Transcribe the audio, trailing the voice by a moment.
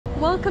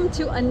Welcome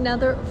to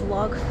another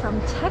vlog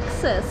from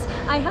Texas.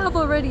 I have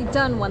already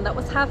done one that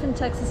was half in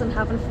Texas and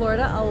half in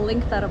Florida. I'll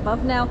link that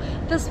above now.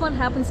 This one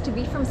happens to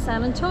be from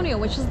San Antonio,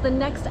 which is the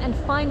next and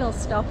final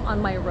stop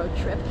on my road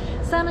trip.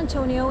 San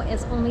Antonio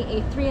is only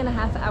a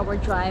 3.5-hour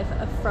drive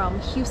from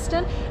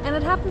Houston, and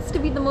it happens to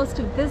be the most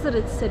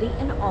visited city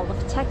in all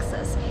of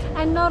Texas.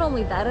 And not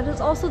only that, it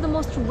is also the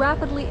most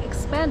rapidly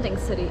expanding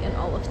city in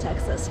all of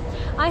Texas.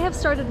 I have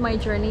started my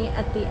journey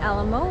at the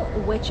Alamo,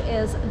 which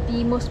is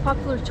the most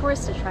popular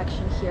tourist attraction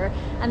here,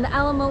 and the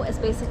Alamo is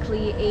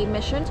basically a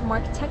mission to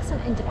mark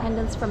Texan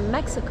independence from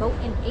Mexico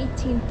in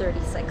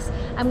 1836.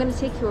 I'm going to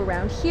take you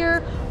around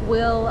here.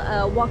 We'll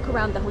walk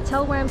around the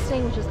hotel where I'm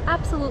staying, which is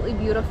absolutely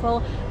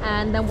beautiful,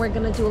 and then we're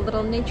going to do a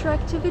little nature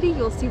activity.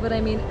 You'll see what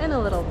I mean in a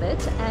little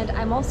bit. And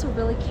I'm also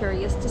really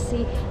curious to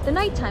see the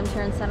nighttime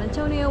here in San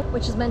Antonio,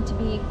 which is meant to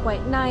be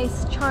quite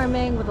nice,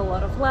 charming, with a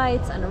lot of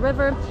lights and a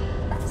river.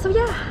 So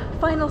yeah,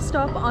 final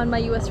stop on my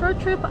US road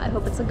trip. I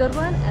hope it's a good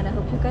one, and I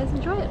hope you guys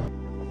enjoy it.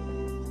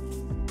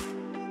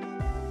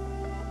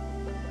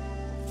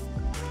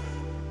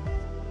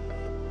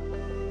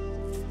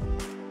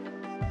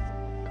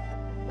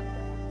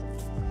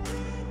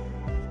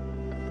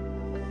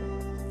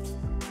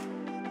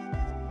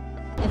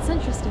 It's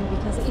interesting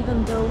because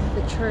even though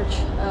the church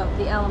of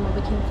the Alamo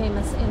became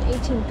famous in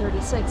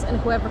 1836, and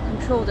whoever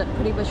controlled it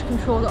pretty much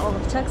controlled all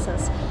of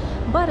Texas,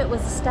 but it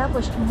was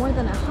established more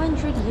than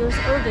 100 years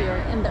earlier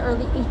in the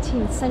early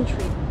 18th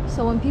century.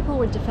 So when people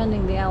were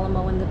defending the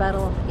Alamo in the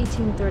Battle of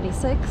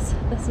 1836,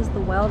 this is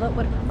the well that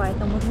would provide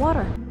them with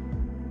water.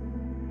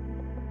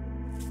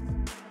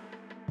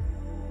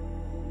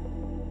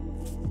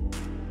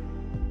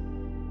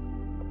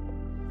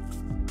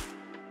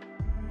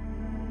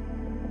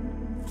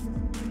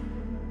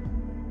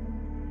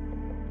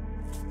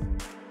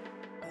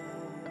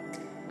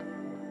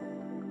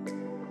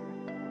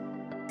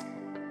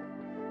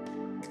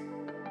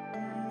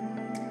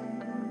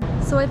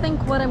 So I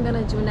think what I'm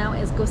going to do now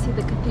is go see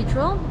the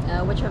cathedral,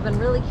 which I've been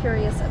really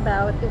curious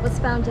about. It was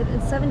founded in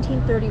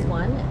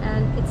 1731,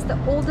 and it's the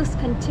oldest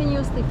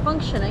continuously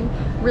functioning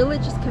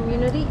religious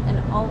community in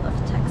all of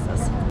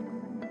Texas.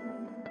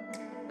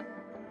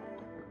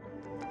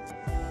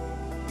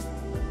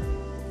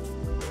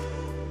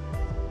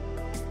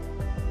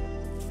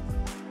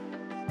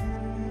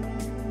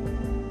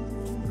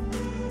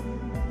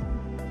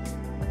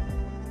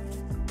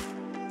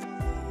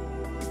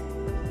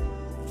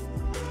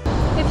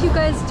 If you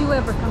guys do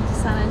ever come to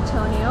San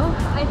Antonio,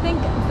 I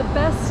think the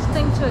best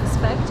thing to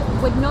expect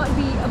would not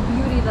be a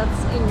beauty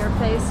that's in your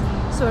face,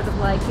 sort of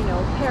like, you know,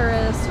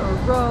 Paris or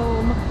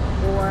Rome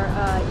or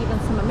even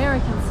some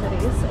American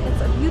cities.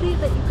 It's a beauty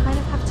that you kind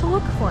of have to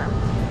look for.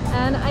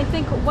 And I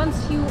think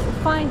once you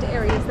find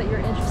areas that you're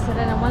interested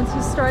in, and once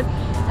you start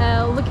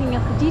looking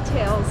at the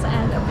details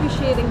and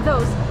appreciating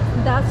those,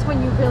 that's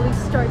when you really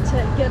start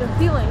to get a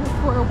feeling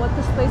for what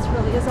this place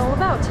really is all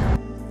about.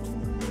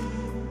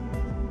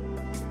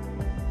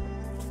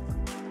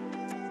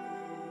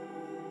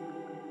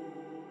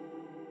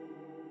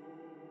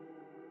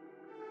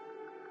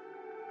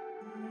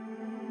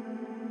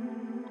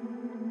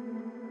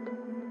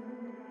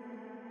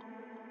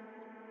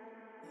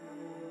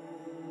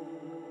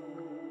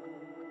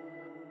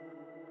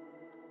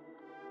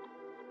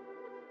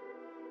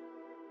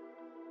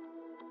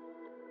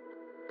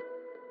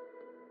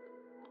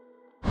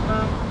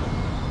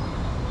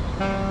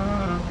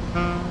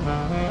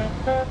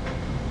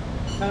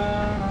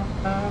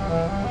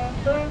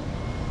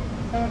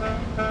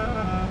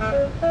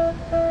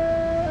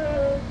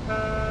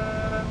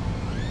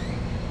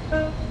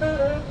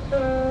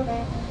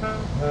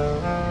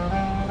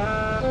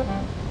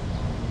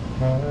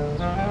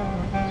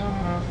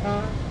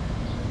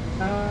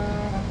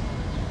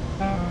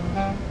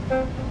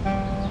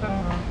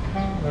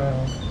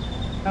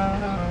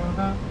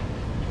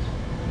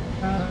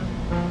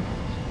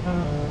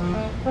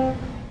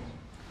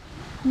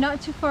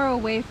 Not too far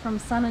away from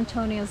San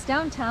Antonio's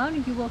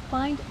downtown, you will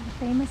find the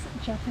famous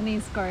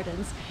Japanese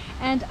gardens.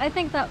 And I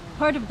think that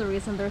part of the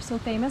reason they're so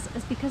famous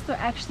is because they're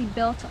actually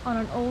built on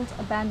an old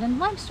abandoned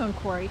limestone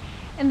quarry.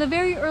 In the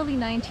very early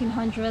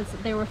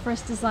 1900s, they were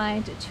first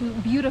designed to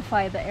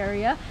beautify the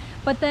area,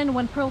 but then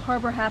when Pearl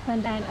Harbor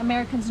happened and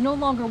Americans no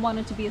longer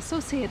wanted to be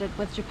associated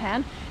with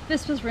Japan,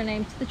 this was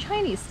renamed the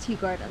Chinese Tea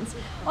Gardens.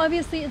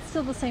 Obviously, it's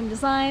still the same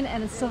design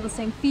and it's still the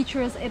same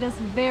features. It is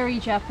very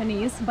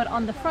Japanese, but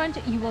on the front,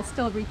 you will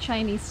still read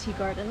Chinese tea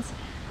gardens.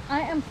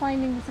 I am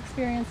finding this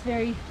experience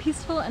very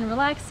peaceful and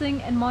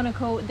relaxing. In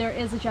Monaco, there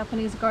is a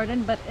Japanese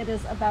garden, but it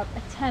is about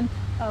 1/10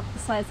 of the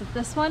size of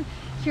this one.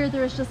 Here,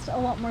 there is just a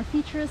lot more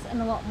features and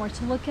a lot more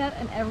to look at,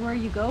 and everywhere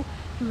you go,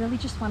 you really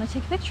just want to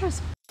take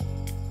pictures.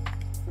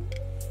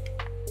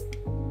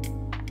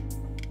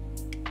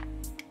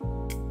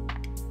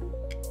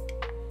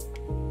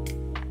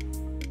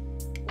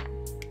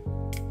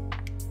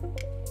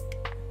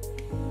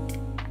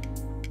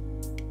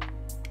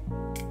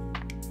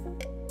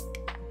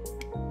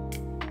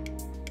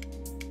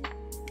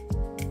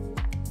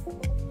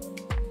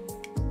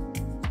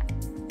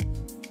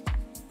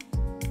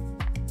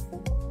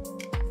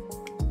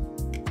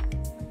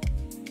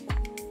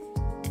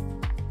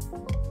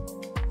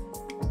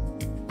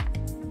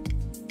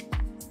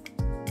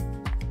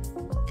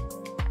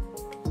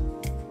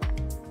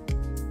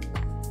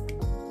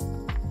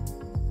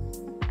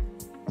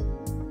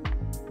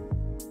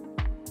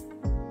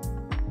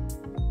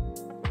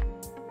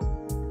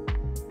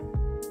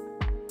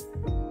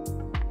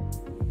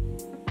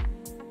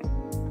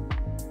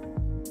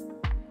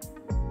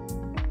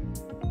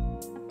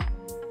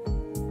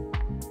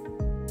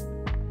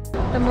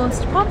 The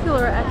most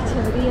popular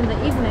activity in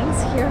the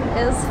evenings here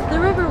is the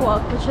river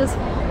walk, which is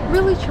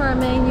really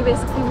charming. You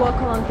basically walk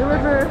along the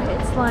river.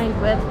 It's lined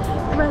with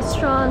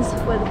restaurants,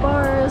 with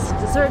bars,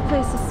 dessert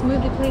places,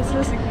 smoothie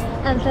places,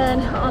 and then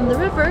on the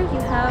river you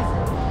have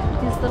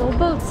these little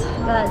boats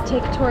that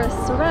take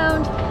tourists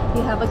around.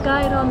 You have a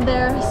guide on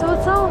there, so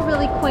it's all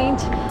really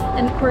quaint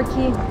and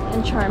quirky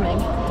and charming.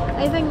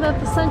 I think that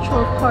the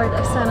central part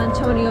of San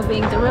Antonio,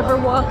 being the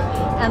Riverwalk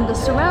and the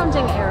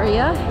surrounding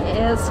area,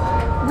 is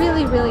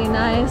really, really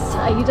nice.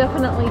 You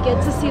definitely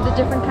get to see the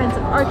different kinds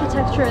of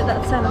architecture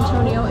that San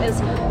Antonio is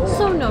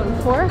so known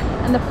for,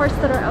 and the parts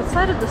that are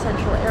outside of the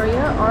central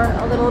area are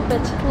a little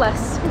bit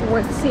less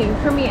worth seeing,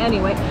 for me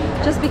anyway,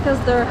 just because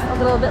they're a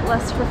little bit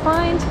less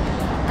refined.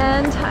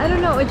 And I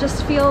don't know, it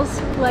just feels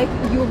like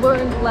you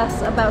learn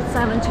less about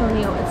San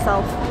Antonio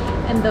itself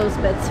in those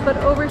bits. But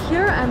over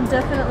here, I'm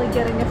definitely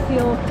getting a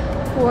feel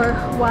for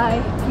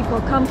why people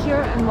come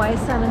here and why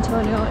San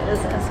Antonio is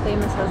as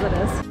famous as it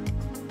is.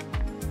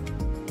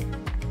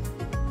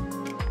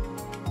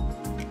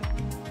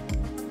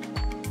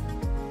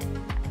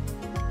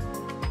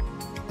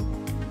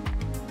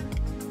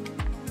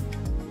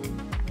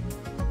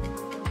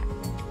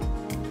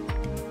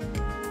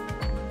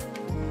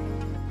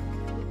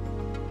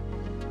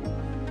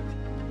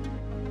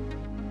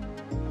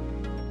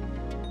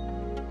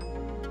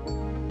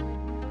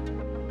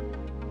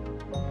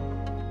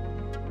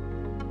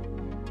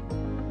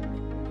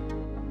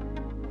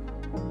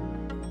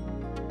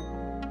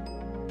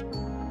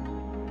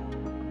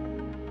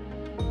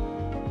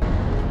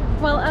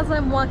 Well, as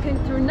I'm walking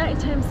through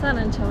nighttime San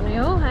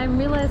Antonio, I'm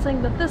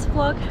realizing that this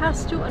vlog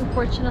has to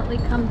unfortunately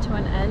come to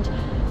an end.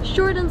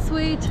 Short and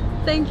sweet.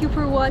 Thank you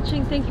for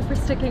watching, thank you for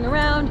sticking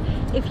around.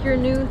 If you're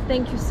new,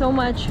 thank you so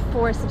much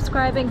for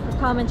subscribing, for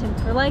commenting,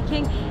 for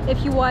liking.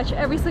 If you watch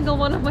every single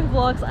one of my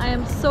vlogs, I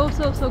am so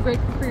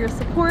grateful for your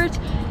support.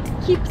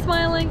 Keep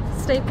smiling,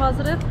 stay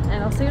positive,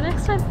 and I'll see you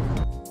next time.